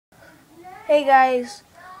Hey guys,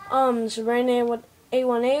 it's Renee with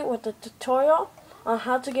 818 with a tutorial on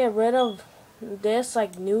how to get rid of this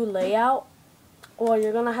new layout. Well,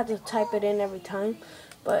 you're gonna have to type it in every time,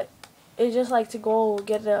 but it's just to go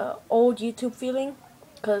get the old YouTube feeling,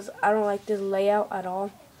 cause I don't like this layout at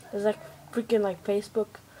all. It's like freaking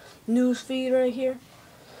Facebook news feed right here.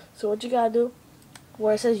 So what you gotta do,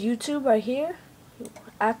 where it says YouTube right here,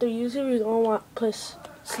 after YouTube you're gonna want to press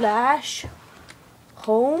slash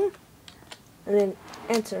home and then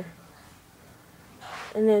enter,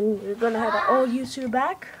 and then you're gonna have the old YouTube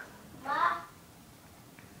back,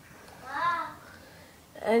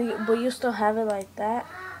 but you still have it like that.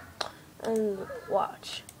 And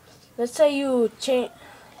watch, let's say you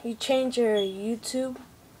change your YouTube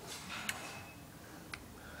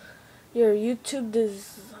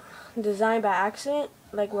design by accident,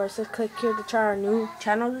 like where it says click here to try our new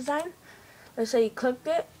channel design. Let's say you clicked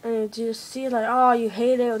it and you just see oh, you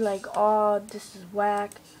hate it, oh, this is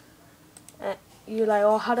whack, and you're like,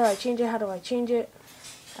 oh, how do I change it? How do I change it?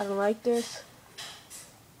 I don't like this.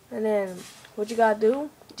 And then what you gotta do,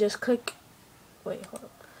 just click, hold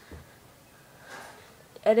up,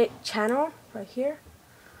 edit channel right here.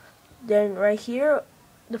 Then right here,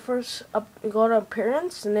 the first go to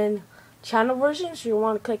appearance and then channel version. So you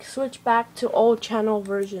want to click switch back to old channel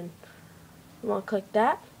version. You want to click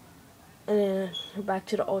that, and then back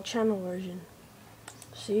to the old channel version.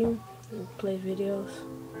 See, play videos.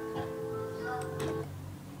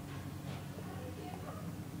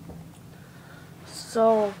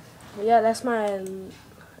 So yeah, that's my, and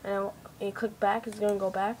you click back, it's gonna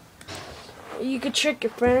go back. You could trick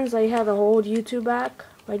your friends that you have the whole YouTube back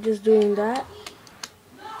by just doing that.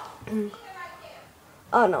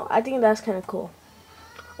 Oh no, I think that's kind of cool.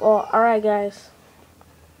 Well, alright guys,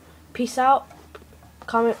 peace out.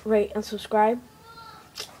 Comment, rate, and subscribe.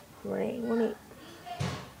 Right,